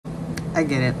I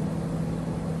get it.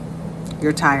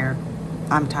 You're tired.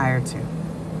 I'm tired too.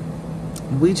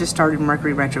 We just started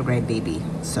Mercury Retrograde, baby.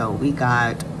 So we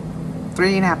got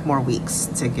 3.5 more weeks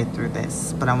to get through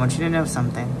this. But I want you to know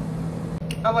something.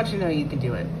 I want you to know you can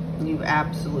do it. You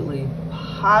absolutely,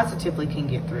 positively can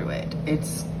get through it.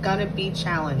 It's gonna be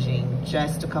challenging.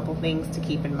 Just a couple things to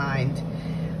keep in mind,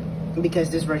 because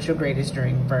this retrograde is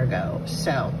during Virgo.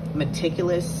 So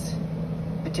meticulous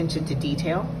attention to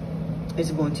detail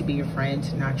is going to be your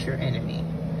friend, not your enemy.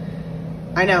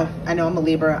 I know I'm a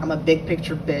Libra, I'm a big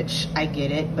picture bitch, I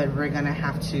get it, but we're gonna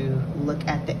have to look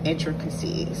at the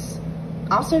intricacies.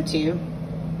 Also too,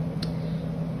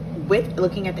 with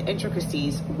looking at the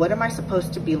intricacies, what am I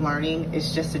supposed to be learning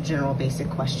is just a general basic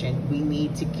question. We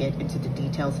need to get into the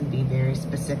details and be very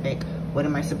specific. What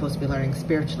am I supposed to be learning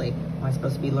spiritually? What am I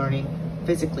supposed to be learning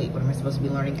physically? What am I supposed to be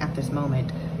learning at this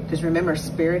moment? Because remember,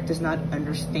 spirit does not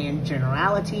understand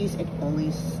generalities, it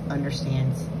only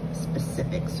understands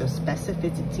specifics. So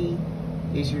specificity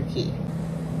is your key.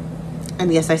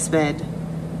 And yes, I sped.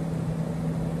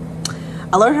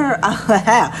 I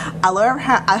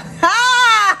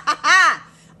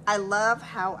love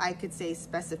how I could say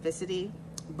specificity,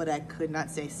 but I could not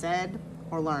say said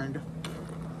or learned.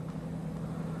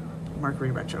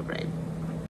 Mercury retrograde.